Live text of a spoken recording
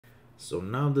So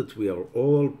now that we are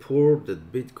all poor,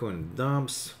 that Bitcoin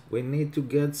dumps, we need to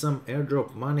get some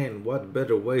airdrop money, and what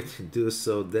better way to do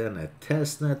so than a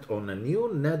testnet on a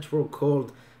new network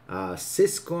called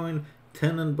Syscoin,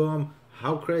 Tenenbaum.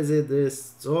 How crazy it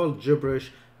is, it's all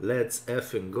gibberish. Let's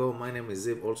effing go. My name is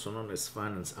Ziv, also known as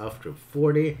Finance After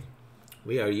 40.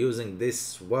 We are using this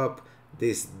swap,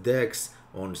 this DEX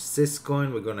on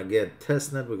Syscoin. We're gonna get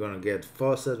testnet, we're gonna get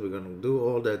Faucet, we're gonna do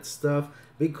all that stuff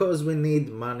because we need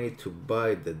money to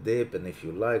buy the dip. And if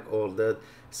you like all that,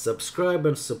 subscribe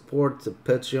and support the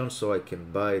Patreon so I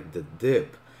can buy the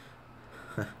dip.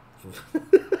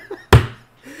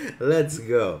 Let's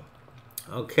go.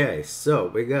 Okay,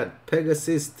 so we got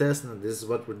Pegasys TestNet. This is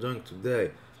what we're doing today.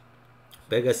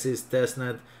 Pegasys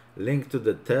TestNet, link to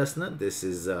the testnet. This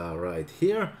is right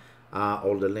here.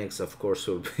 All the links, of course,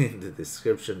 will be in the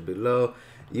description below.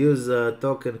 Use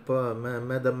token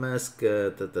Metamask,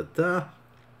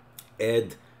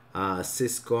 add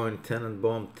Syscoin,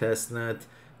 Tenenbaum, testnet.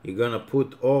 You're gonna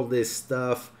put all this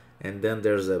stuff, and then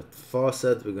there's a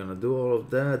Faucet. We're gonna do all of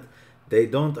that. They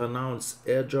don't announce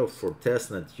airdrop for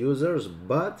testnet users,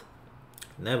 but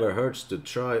never hurts to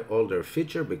try all their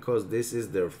feature because this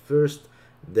is their first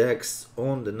DEX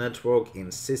on the network in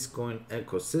Syscoin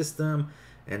ecosystem.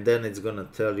 And then it's gonna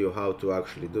tell you how to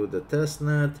actually do the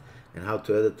testnet and how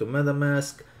to add it to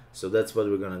Metamask. So that's what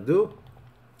we're gonna do.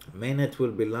 Mainnet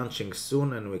will be launching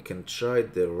soon, and we can try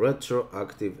the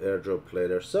retroactive airdrop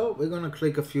later. So we're gonna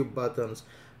click a few buttons,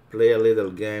 play a little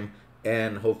game,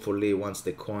 and hopefully once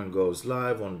the coin goes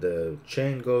live, on the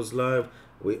chain goes live,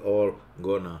 we all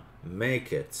gonna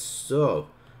make it. So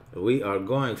we are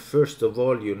going, first of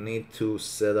all, you need to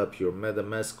set up your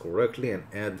Metamask correctly and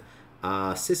add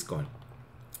Syscoin.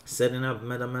 Setting up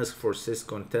Metamask for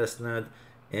Syscoin testnet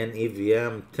and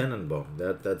EVM Tenenbaum.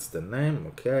 That's the name.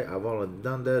 Okay, I've already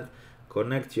done that.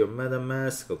 Connect your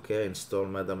Metamask. Okay, install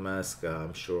Metamask.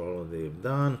 I'm sure already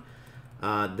done.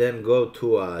 Then go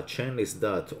to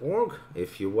chainlist.org.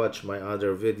 If you watch my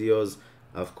other videos,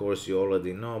 of course you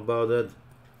already know about it.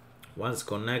 Once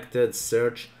connected,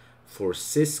 search for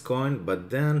Syscoin, but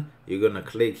then you're gonna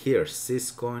click here,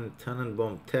 Syscoin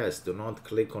Tenenbaum test. Do not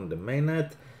click on the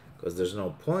mainnet because there's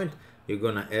no point. You're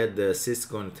gonna add the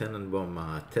Syscoin Tenenbaum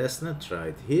testnet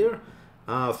right here.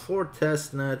 For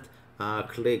testnet,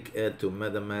 click add to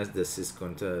Metamask the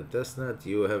Syscoin testnet.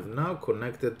 You have now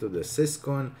connected to the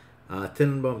Syscoin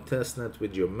Tenenbaum testnet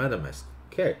with your Metamask.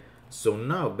 Okay, so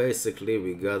now basically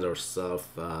we got ourselves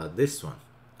this one.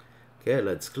 Okay,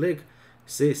 let's click.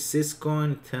 See,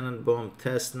 Syscoin Tenenbaum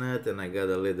testnet, and I got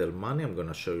a little money. I'm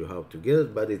gonna show you how to get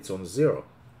it, but it's on zero.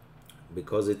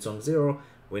 Because it's on zero,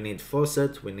 we need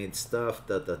Faucet, we need stuff,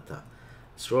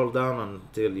 Scroll down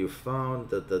until you found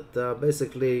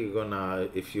Basically, you're gonna,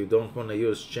 if you don't want to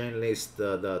use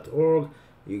chainlist.org,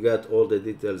 you got all the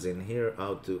details in here,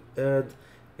 how to add,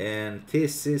 and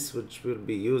TSYS, which will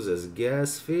be used as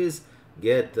gas fees.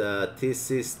 Get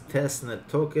TSYS testnet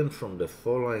token from the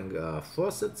following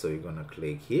Faucet. So you're gonna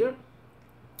click here.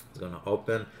 It's gonna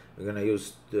open. We're gonna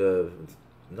use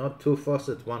not two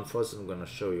Faucet, one Faucet. I'm gonna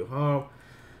show you how.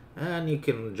 And you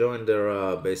can join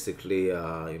their basically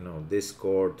you know,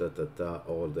 Discord,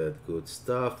 all that good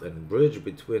stuff, and bridge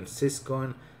between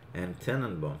Syscoin and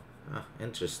Tenenbaum.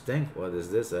 Interesting. What is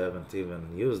this? I haven't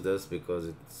even used this because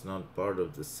it's not part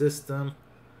of the system.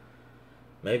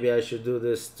 Maybe I should do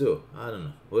this too. I don't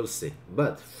know. We'll see.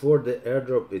 But for the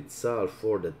airdrop itself,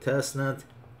 for the testnet,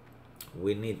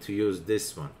 we need to use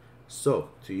this one. So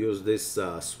to use this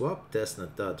swap,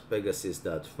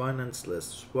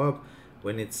 testnet.pegasys.finance/swap,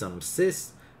 we need some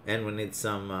sys and we need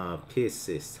some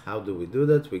psys. How do we do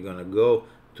that? We're gonna go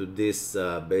to this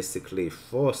basically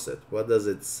Faucet. What does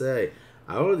it say?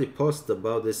 I already posted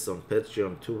about this on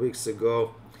Patreon 2 weeks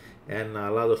ago, and a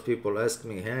lot of people ask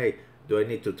me, hey, do I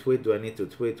need to tweet? Do I need to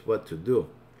tweet? What to do?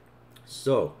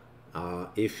 So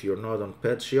if you're not on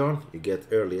Patreon, you get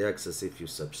early access if you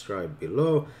subscribe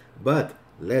below. But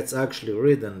let's actually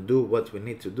read and do what we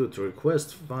need to do to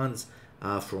request funds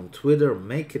from Twitter.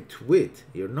 Make a tweet.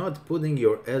 You're not putting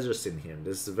your address in here.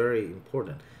 This is very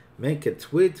important. Make a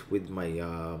tweet with my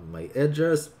my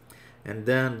address, and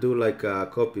then do like a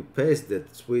copy paste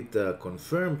that tweet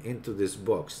confirm into this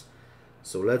box.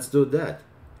 So let's do that.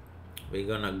 We're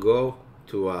gonna go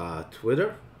to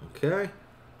Twitter. Okay,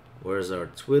 where's our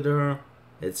Twitter?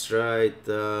 It's right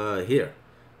here.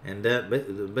 And then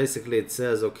basically it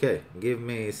says, okay, give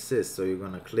me sys. So you're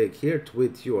gonna click here,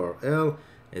 tweet URL.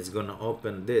 It's gonna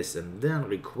open this, and then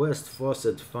request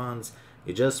Faucet funds.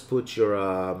 You just put your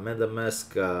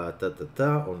Metamask on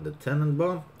the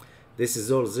Tenenbaum. This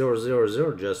is all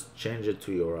 000. Just change it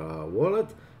to your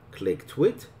wallet. Click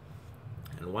tweet.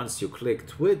 And once you click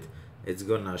tweet, it's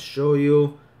gonna show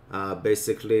you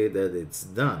basically that it's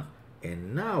done.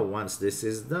 And now once this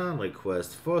is done,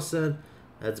 request Faucet,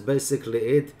 that's basically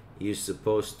it. You're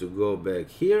supposed to go back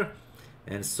here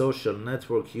and social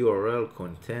network URL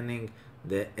containing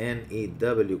the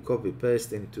NEW, copy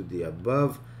paste into the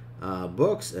above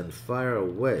box and fire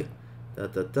away.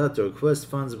 To request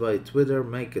funds by Twitter,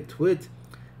 make a tweet,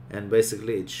 and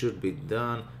basically it should be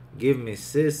done. Give me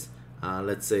sys,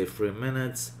 let's say 3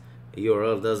 minutes.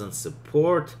 URL doesn't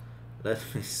support. Let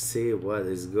me see what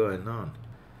is going on.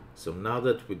 So now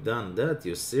that we've done that,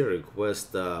 you see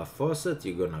request Faucet,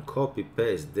 you're gonna copy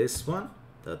paste this one,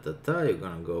 you're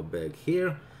gonna go back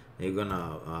here, you're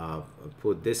gonna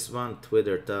put this one,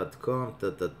 twitter.com,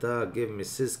 give me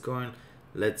Syscoin.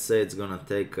 Let's say it's gonna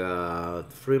take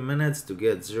 3 minutes to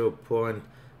get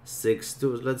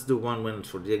 0.62. Let's do 1 minute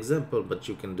for the example, but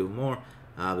you can do more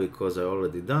because I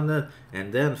already done that.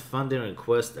 And then funding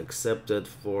request accepted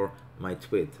for my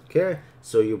tweet. Okay,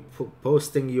 so you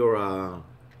posting your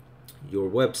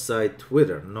website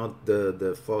Twitter, not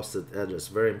the Faucet address.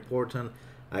 Very important.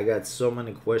 I got so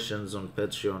many questions on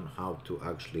Patreon how to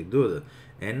actually do that.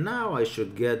 And now I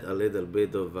should get a little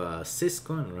bit of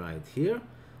Syscoin right here.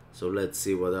 So let's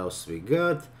see what else we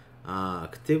got.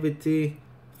 Activity.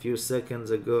 Few seconds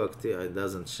ago, it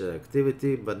doesn't show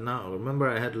activity, but now remember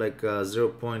I had like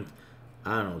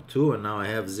 0.2, and now I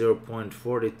have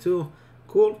 0.42.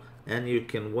 Cool. And you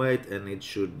can wait, and it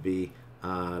should be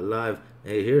live.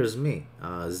 Hey, here's me,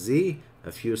 Z,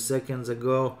 a few seconds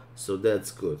ago, so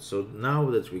that's good. So now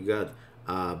that we got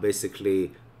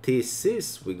basically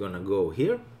T-Sys, we're gonna go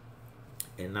here,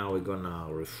 and now we're gonna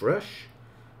refresh.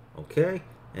 Okay,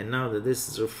 and now that this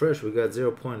is refreshed, we got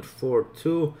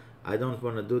 0.42. I don't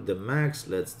want to do the max.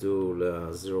 Let's do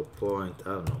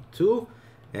 0.2,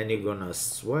 and you're gonna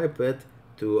swipe it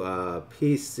to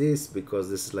P-Sys because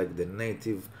this is like the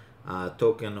native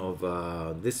token of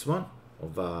this one,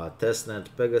 of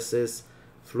testnet Pegasys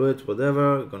fluid,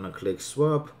 whatever. Gonna click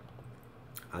swap.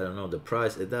 I don't know the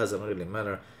price, it doesn't really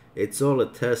matter. It's all a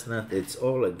testnet, it's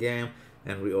all a game,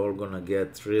 and we all gonna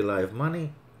get real live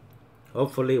money.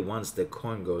 Hopefully once the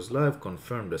coin goes live,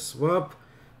 confirm the swap.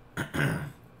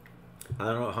 I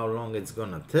don't know how long it's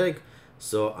gonna take,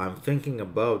 so I'm thinking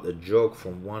about a joke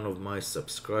from one of my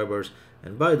subscribers.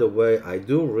 And by the way, I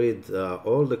do read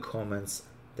all the comments.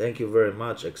 Thank you very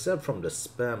much, except from the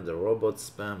spam, the robot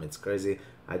spam. It's crazy.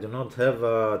 I do not have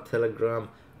a Telegram.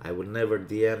 I would never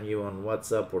DM you on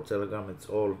WhatsApp or Telegram. It's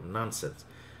all nonsense.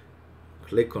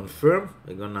 Click confirm.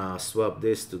 We're gonna swap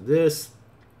this to this,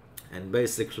 and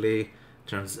basically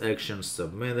transaction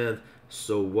submitted.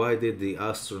 So why did the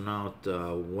astronaut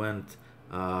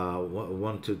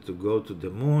wanted to go to the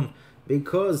moon?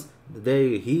 Because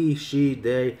they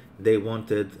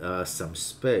wanted some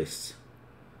space.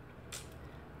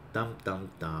 Dum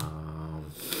dum dum.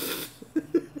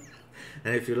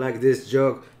 And if you like this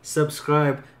joke,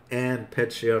 subscribe and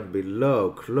Patreon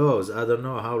below. Close. I don't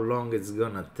know how long it's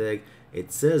gonna take.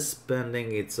 It says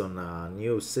spending. It's on a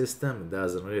new system. It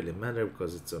doesn't really matter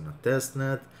because it's on a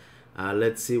testnet.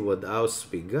 Let's see what else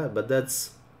we got, but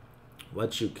that's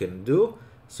what you can do.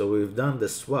 So we've done the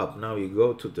swap. Now you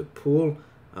go to the pool.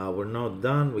 We're not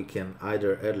done. We can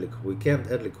either add we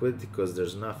can't add liquidity because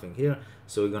there's nothing here.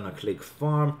 So we're gonna click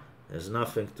farm. There's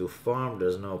nothing to farm.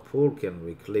 There's no pool. Can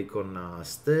we click on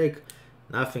stake?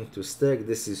 Nothing to stake.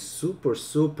 This is super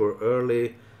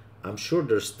early. I'm sure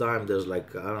there's time. There's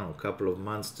like, I don't know, a couple of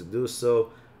months to do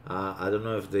so. I don't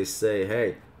know if they say,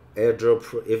 hey, airdrop,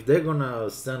 if they're gonna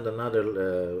send another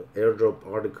airdrop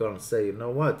article and say, you know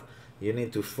what, you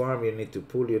need to farm, you need to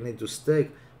pool, you need to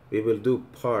stake, we will do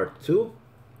part 2.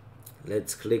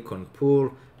 Let's click on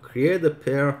pool, create a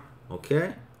pair.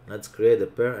 Okay, let's create a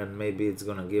pair, and maybe it's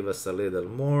gonna give us a little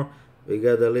more. We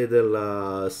got a little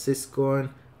Syscoin,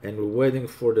 and we're waiting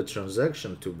for the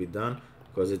transaction to be done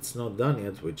because it's not done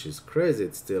yet, which is crazy.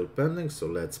 It's still pending, so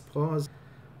let's pause.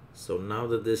 So now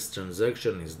that this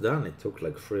transaction is done, it took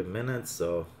like 3 minutes,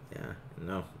 so yeah,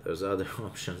 there's other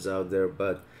options out there,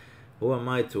 but who am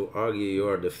I to argue? You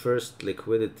are the first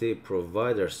liquidity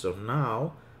provider. So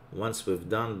now, once we've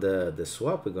done the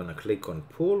swap, we're gonna click on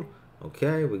pool.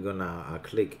 Okay, we're gonna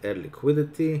click add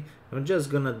liquidity. We're just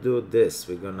gonna do this.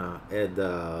 We're gonna add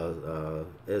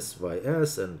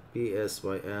SYS and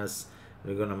PSYS.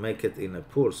 We're gonna make it in a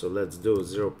pool. So let's do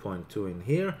 0.2 in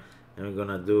here. And we're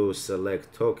gonna do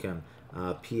select token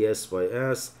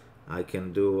PSYS. I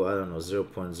can do, I don't know,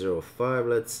 0.05,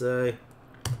 let's say.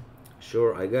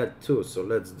 Sure, I got 2, so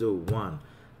let's do 1.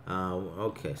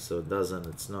 Okay, so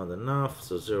it's not enough.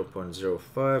 So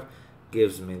 0.05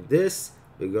 gives me this.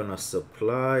 We're gonna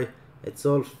supply It's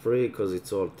all free because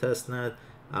it's all testnet.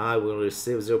 I will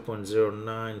receive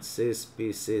 0.09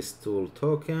 Sys tool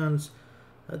tokens.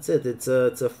 That's it. It's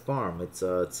a farm. It's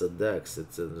a DEX.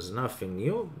 There's nothing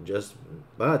new.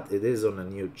 But it is on a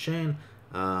new chain.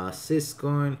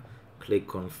 Syscoin. Click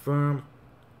confirm.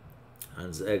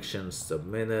 Transaction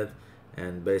submitted,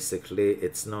 and basically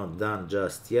it's not done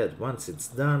just yet. Once it's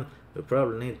done, you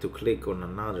probably need to click on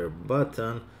another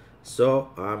button. So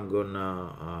I'm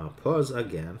gonna pause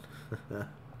again.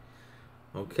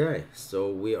 Okay, so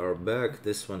we are back.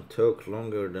 This one took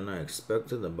longer than I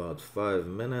expected, about 5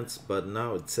 minutes, but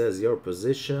now it says your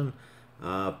position,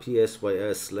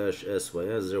 PSYS/SYS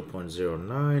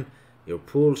 0.09, your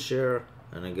pool share,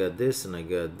 and I got this and I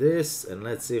got this, and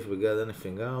let's see if we got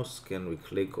anything else. Can we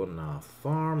click on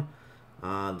farm?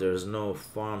 There's no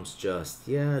farms just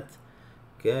yet.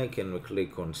 Okay, can we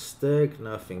click on stake?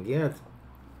 Nothing yet.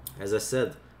 As I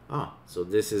said, so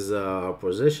this is our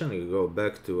position. You go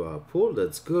back to our pool.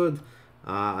 That's good.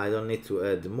 I don't need to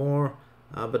add more,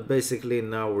 but basically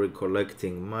now we're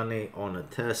collecting money on a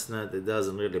testnet. It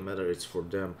doesn't really matter. It's for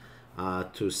them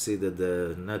to see that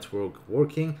the network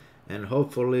working, and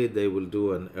hopefully they will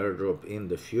do an airdrop in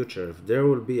the future. If there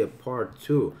will be a part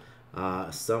 2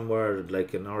 somewhere,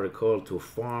 like an article to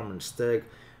farm and stake,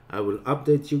 I will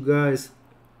update you guys.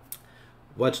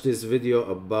 Watch this video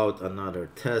about another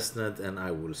testnet, and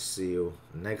I will see you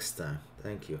next time.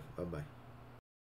 Thank you. Bye bye.